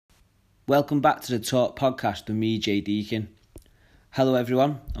Welcome back to the Talk Podcast with me, Jay Deakin. Hello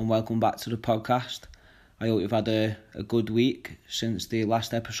everyone and welcome back to the podcast. I hope you've had a good week since the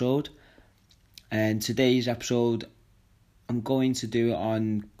last episode. And today's episode, I'm going to do it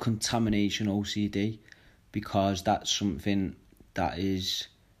on contamination OCD because that's something that is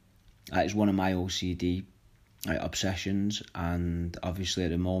one of my OCD obsessions, and obviously at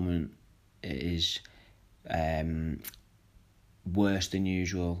the moment it is worse than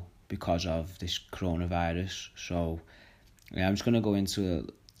usual because of this coronavirus. So yeah, I'm just going to go into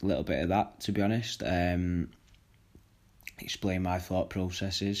a little bit of that, to be honest, explain my thought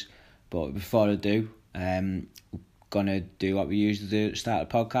processes. But before I do, I'm going to do what we usually do at the start of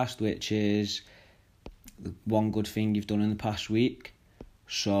the podcast, which is one good thing you've done in the past week.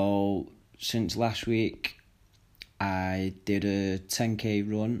 So since last week, I did a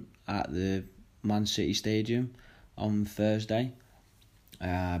 10k run at the Man City Stadium on Thursday.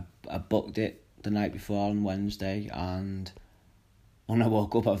 I booked it the night before on Wednesday, and when I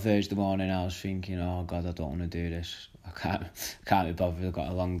woke up on Thursday morning, I was thinking, oh God, I don't want to do this. I can't be bothered. I've got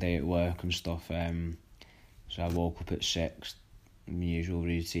a long day at work and stuff. So I woke up at 6, my usual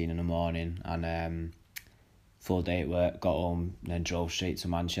routine in the morning, and full day at work, got home, then drove straight to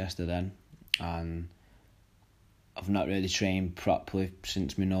Manchester then. And I've not really trained properly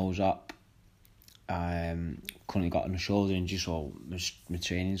since my nose up. Currently got on a shoulder injury, so my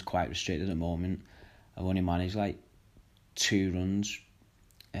training's quite restricted at the moment. I've only managed like 2 runs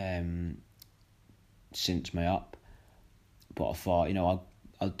since my op, but I thought,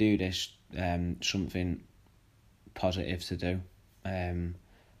 I'll do this, something positive to do. I'm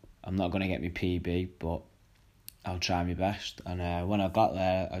not going to get my PB, but I'll try my best. And when I got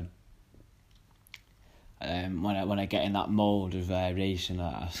there, when I get in that mode of racing,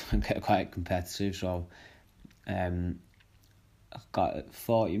 I get quite competitive. So I got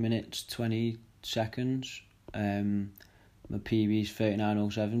 40 minutes 20 seconds. My PB's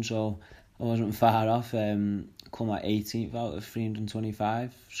 39.07, so I wasn't far off. Come at 18th out of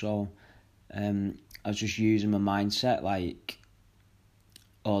 325. So I was just using my mindset, like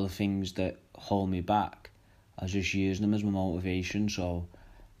all the things that hold me back, I was just using them as my motivation. So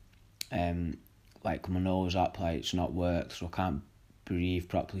like my nose up, like it's not worked, so I can't breathe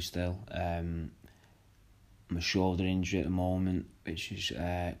properly still. My shoulder injury at the moment, which is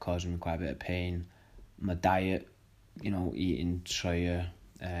causing me quite a bit of pain. My diet, eating soya,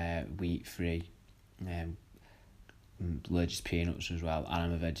 wheat free, allergic to peanuts as well, and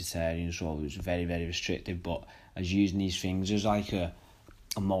I'm a vegetarian, so it was very, very restrictive. But I was using these things as like a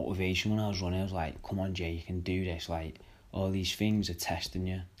motivation when I was running. I was like, come on Jay, you can do this. Like, all these things are testing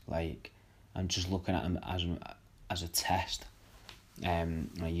you. Like, I'm just looking at them as a test.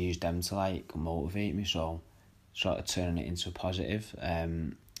 I used them to like motivate me, so sort of turning it into a positive.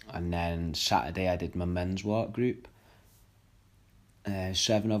 And then Saturday I did my men's walk group.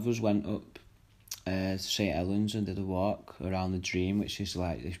 7 of us went up to St Helens and did a walk around the Dream, which is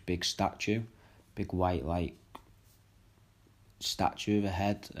like this big statue, big white like statue of a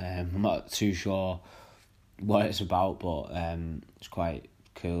head. I'm not too sure what it's about, but it's quite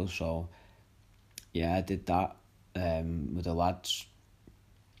cool. So yeah, I did that with the lads,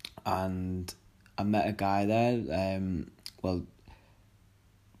 and I met a guy there.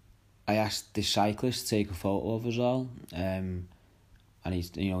 I asked the cyclist to take a photo of us all, and he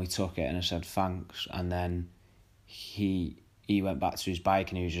took it, and I said thanks, and then he went back to his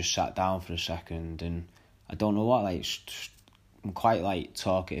bike and he was just sat down for a second, and I don't know what, like, I'm quite like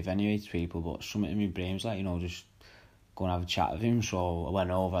talkative anyway to people, but something in my brain's like, just go and have a chat with him. So I went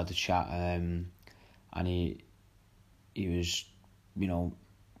over, had a chat, and he was,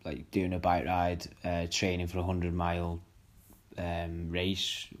 like doing a bike ride, training for a 100-mile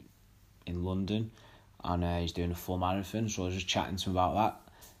race in London, and he's doing a full marathon. So I was just chatting to him about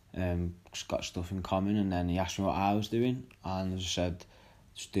that. Just got stuff in common, and then he asked me what I was doing, and I said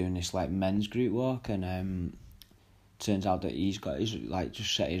just doing this like men's group walk, and turns out that he's got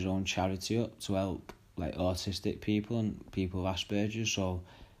just set his own charity up to help like autistic people and people with Asperger's. So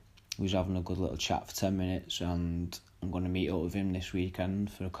we was having a good little chat for 10 minutes, and I'm going to meet up with him this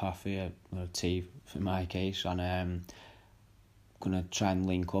weekend for a coffee or a tea for my case, and going to try and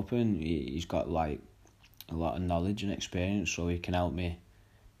link up, and he's got like a lot of knowledge and experience, so he can help me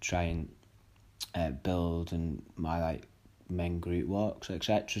try and build and my like men group walks,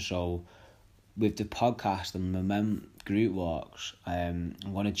 etc. So with the podcast and my men group walks, I'm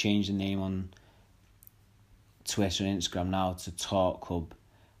going to change the name on Twitter and Instagram now to Talk Hub,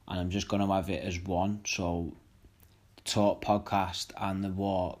 and I'm just going to have it as one. So the Talk podcast and the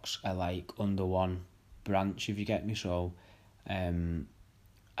walks are like under one branch, if you get me. So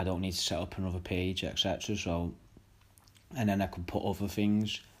I don't need to set up another page, etc. So, and then I could put other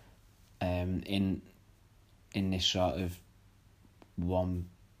things in this sort of one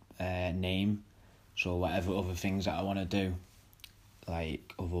name. So whatever other things that I want to do,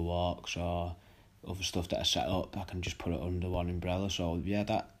 like other walks or other stuff that I set up, I can just put it under one umbrella. So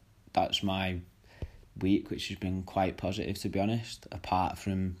yeah, that's my week, which has been quite positive, to be honest, apart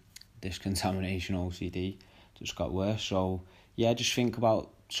from this contamination OCD that's got worse. So yeah, just think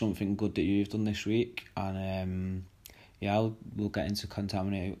about something good that you've done this week, and we'll get into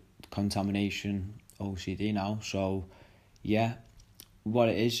contamination OCD now. So yeah, what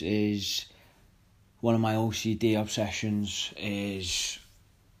it is one of my OCD obsessions is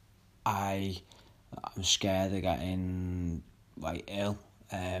I'm scared of getting like ill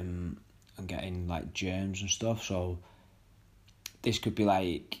and getting like germs and stuff. So this could be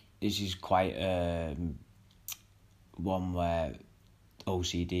like, this is quite one where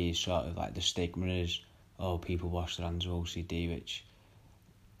OCD is sort of like, the stigma is, oh, people wash their hands with OCD, which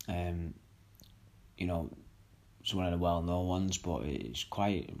it's one of the well-known ones, but it's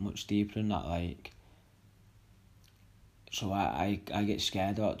quite much deeper than that. Like, so I get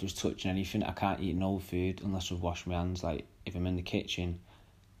scared about just touching anything. I can't eat no food unless I've washed my hands. Like, if I'm in the kitchen,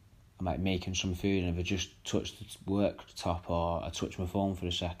 I'm like making some food, and if I just touch the worktop or I touch my phone for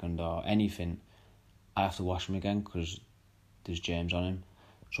a second or anything, I have to wash them again because there's germs on them.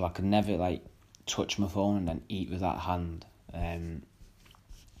 So I can never like touch my phone and then eat with that hand.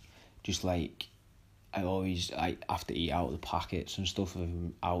 Just like, I always have to eat out of the packets and stuff if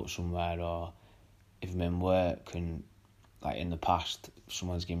I'm out somewhere, or if I'm in work, and like in the past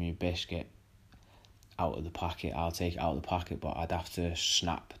someone's given me a biscuit out of the packet, I'll take it out of the packet, but I'd have to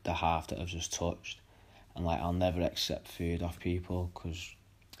snap the half that I've just touched. And like, I'll never accept food off people, because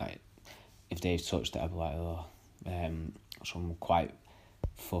like, if they've touched it, I'd be like, oh. So I'm quite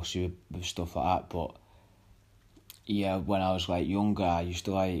fussy with stuff like that. But yeah, when I was like younger, I used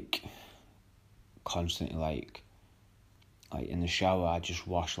to like constantly like in the shower, I just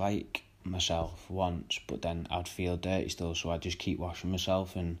wash like myself once, but then I'd feel dirty still, so I'd just keep washing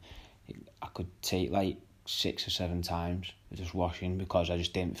myself, and I could take like 6 or 7 times just washing because I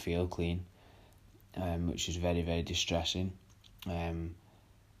just didn't feel clean, which is very, very distressing. And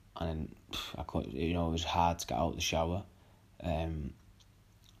I could, it was hard to get out of the shower, and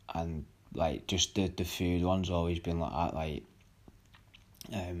like just the food one's always been like that, like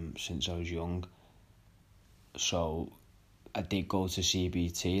since I was young. So I did go to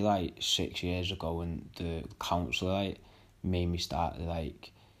CBT like 6 years ago, and the counsellor like made me start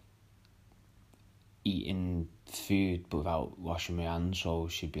like eating food but without washing my hands. So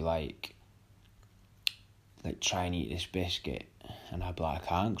she'd be like try and eat this biscuit, and I'd be like, I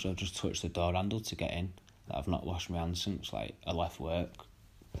can't, because I've just touched the door handle to get in. I've not washed my hands since like I left work.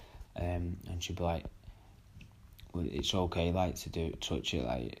 And she'd be like, well, it's okay like to touch it,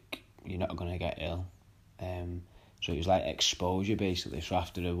 like you're not gonna get ill. So it was like exposure basically. So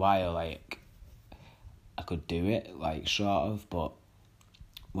after a while, like I could do it, like sort of, but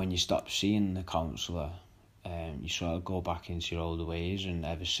when you stop seeing the counsellor, you sort of go back into your older ways. And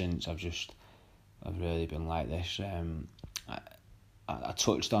ever since, I've really been like this. I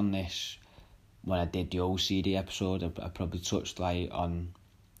touched on this when I did the OCD episode. I probably touched like on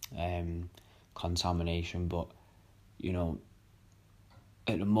contamination, but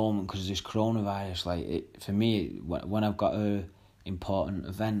at the moment, because of this coronavirus, like for me, when I've got a important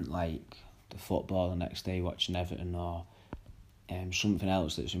event like the football the next day, watching Everton, or something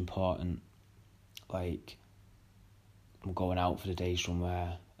else that's important, like I'm going out for the day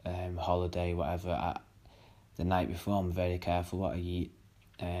somewhere, holiday, whatever, the night before I'm very careful what I eat.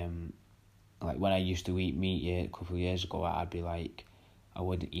 Like when I used to eat meat a couple of years ago, I'd be like, I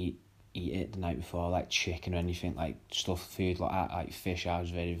wouldn't eat it the night before, like chicken or anything, like food like that, like fish I was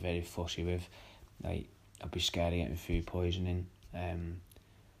very, very fussy with. Like I'd be scared of getting food poisoning.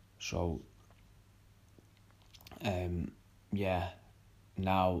 Yeah,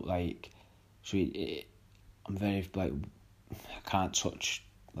 now like, so I'm very like, I can't touch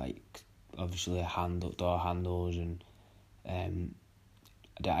like obviously door handles, and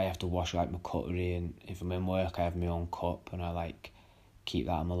I have to wash like my cutlery, and if I'm in work I have my own cup, and I like keep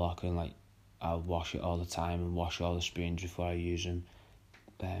that in my locker, and like I'll wash it all the time and wash all the spoons before I use them,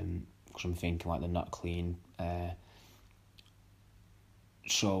 because I'm thinking like they're not clean.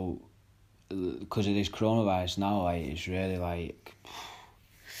 So because of this coronavirus now, like it's really like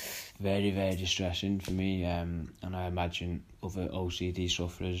very, very distressing for me, and I imagine other OCD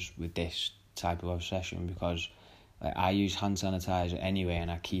sufferers with this type of obsession, because like I use hand sanitizer anyway, and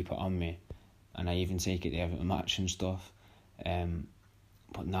I keep it on me, and I even take it to every match and stuff,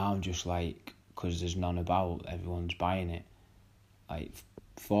 But now I'm just like, because there's none about, everyone's buying it. Like,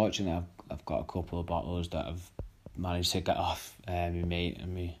 fortunately, I've got a couple of bottles that I've managed to get off my mate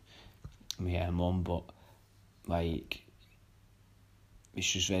and my mum, but like, it's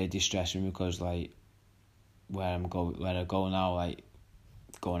just very distressing because like where I go now, like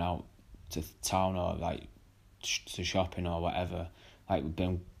going out to town or like to shopping or whatever, like we've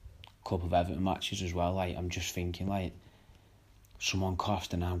been a couple of Everton matches as well. Like I'm just thinking like someone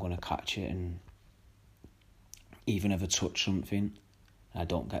coughed and I'm gonna catch it, and even if I touch something and I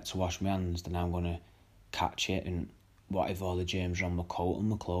don't get to wash my hands, then I'm gonna catch it, and what if all the germs are on my coat and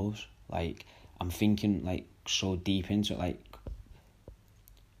my clothes? Like I'm thinking like so deep into it, like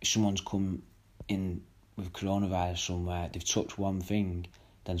someone's come in with coronavirus somewhere, they've touched one thing,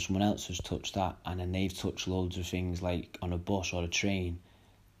 then someone else has touched that, and then they've touched loads of things like on a bus or a train,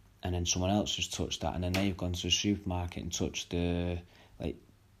 and then someone else has touched that, and then they've gone to the supermarket and touched the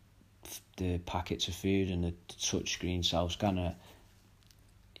packets of food and the touchscreen self-scanner.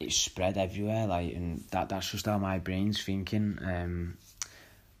 It's spread everywhere, like, and that's just how my brain's thinking,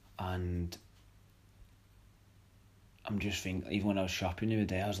 and I'm just thinking, even when I was shopping the other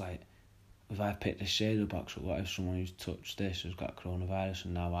day, I was like, if I picked this cereal box up, what if someone who's touched this has got coronavirus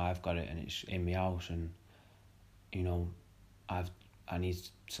and now I've got it and it's in my house, and you know, I need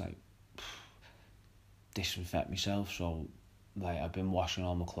to like disinfect myself, so like I've been washing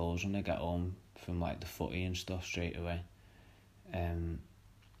all my clothes when I get home from like the footy and stuff straight away, and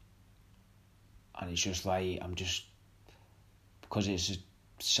it's just like I'm just, because it's a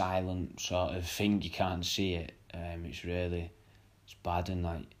silent sort of thing, you can't see it, it's bad, and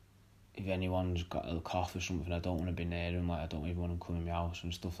like if anyone's got a cough or something, I don't want to be near them, like I don't even want them coming in my house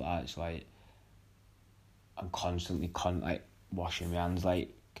and stuff like that. It's like I'm constantly like washing my hands.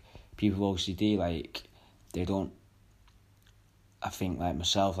 Like people with OCD, like they don't, I think like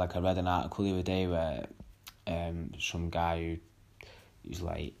myself, like I read an article the other day where some guy who's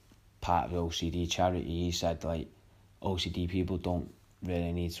like part of the OCD charity, he said like OCD people don't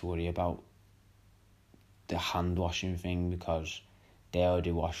really need to worry about the hand washing thing because they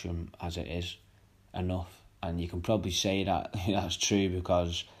already wash them as it is enough. And you can probably say that that's true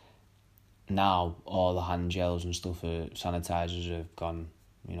because now all the hand gels and stuff, sanitizers have gone,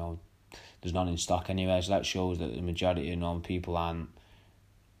 you know, there's none in stock anyway, so that shows that the majority of normal people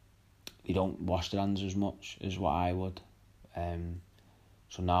they don't wash their hands as much as what I would.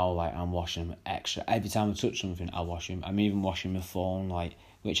 So now like I'm washing them extra. Every time I touch something, I wash them. I'm even washing my phone, like,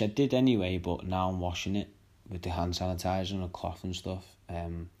 which I did anyway, but now I'm washing it with the hand sanitizer and a cloth and stuff.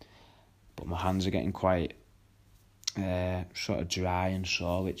 But my hands are getting quite sort of dry and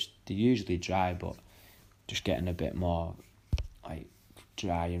sore, which they're usually dry, but just getting a bit more like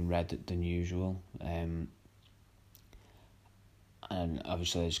dry and red than usual. And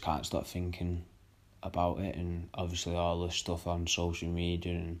obviously I just can't stop thinking about it, and obviously all the stuff on social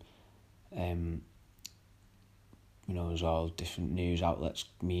media and you know, there's all different news outlets,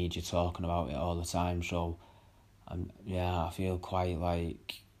 media talking about it all the time, so I feel quite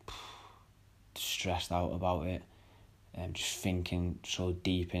like stressed out about it, and just thinking so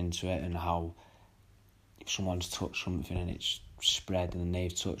deep into it, and how if someone's touched something and it's spread and then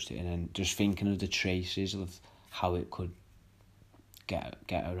they've touched it, and then just thinking of the traces of how it could get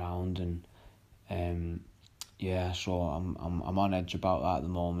around, and so I'm on edge about that at the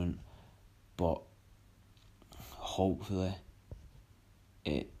moment, but hopefully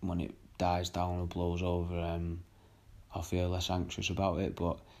when it dies down or blows over, I'll feel less anxious about it.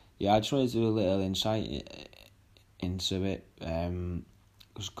 But yeah, I just wanted to do a little insight into it,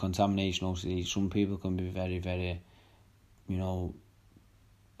 because contamination, obviously, some people can be very, very, you know,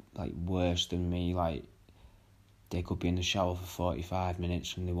 like worse than me. Like they could be in the shower for 45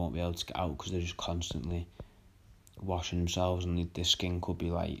 minutes and they won't be able to get out because they're just constantly washing themselves, and the skin could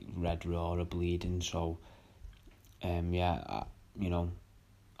be like red raw or bleeding. So you know,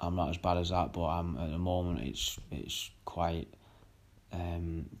 I'm not as bad as that, but I'm at the moment it's quite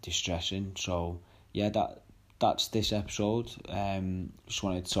distressing. So yeah, that's this episode. Just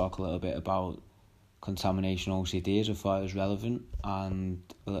wanted to talk a little bit about contamination OCD, as I thought it was relevant, and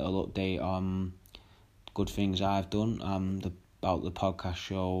a little update on good things I've done, about the podcast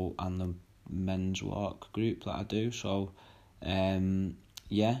show and the men's walk group that I do. So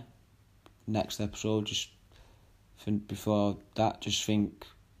next episode, just before that, just think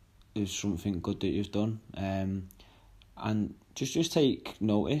there's something good that you've done, and just take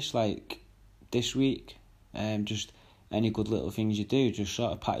notice, like this week, just any good little things you do, just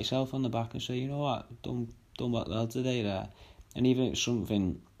sort of pat yourself on the back and say, you know what, done well today there. And even if it's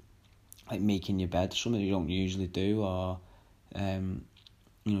something like making your bed, something you don't usually do, or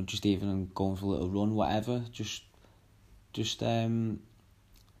just even going for a little run, whatever, just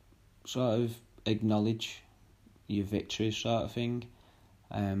sort of acknowledge your victories, sort of thing.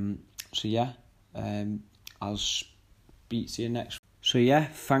 So yeah, I'll speak to you next. So yeah,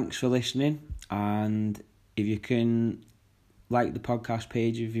 thanks for listening, and if you can like the podcast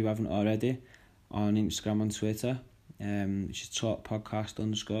page if you haven't already on Instagram and Twitter, which is talkpodcast_,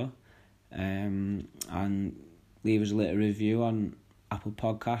 and leave us a little review on Apple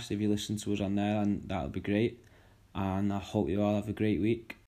Podcasts if you listen to us on there, and that'll be great. And I hope you all have a great week.